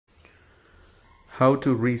How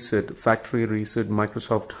to reset, factory reset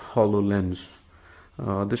Microsoft HoloLens.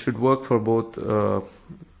 This should work for both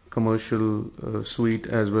commercial suite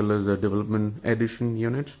as well as the development edition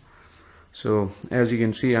units. So as you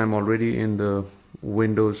can see, I'm already in the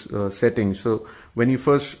Windows settings. So when you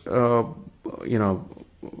first when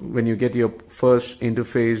you get your first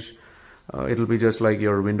interface, it'll be just like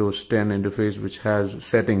your Windows 10 interface, which has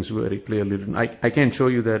settings very clearly written. I can't show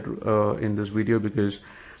you that in this video because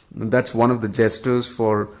that's one of the gestures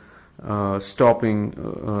for stopping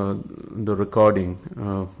the recording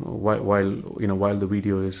while the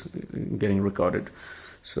video is getting recorded.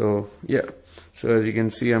 So yeah, so as you can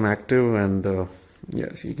see, I'm active, and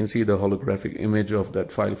yes, you can see the holographic image of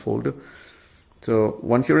that file folder. So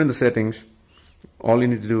once you're in the settings, all you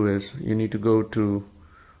need to do is you need to go to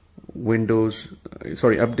Windows,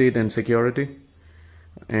 Update and Security,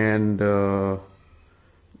 and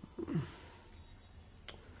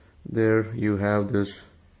there you have this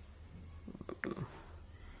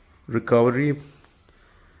recovery.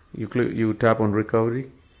 You tap on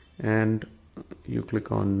recovery and you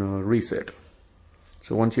click on reset.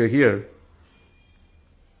 So once you're here,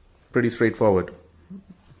 pretty straightforward.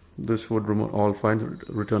 This would remove all files,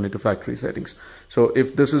 return it to factory settings. So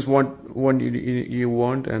if this is what you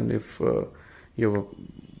want, and if you're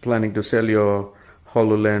planning to sell your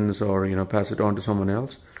HoloLens or pass it on to someone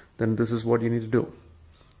else, then this is what you need to do.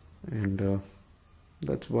 And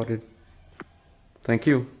that's about it. Thank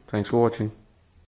you. Thanks for watching.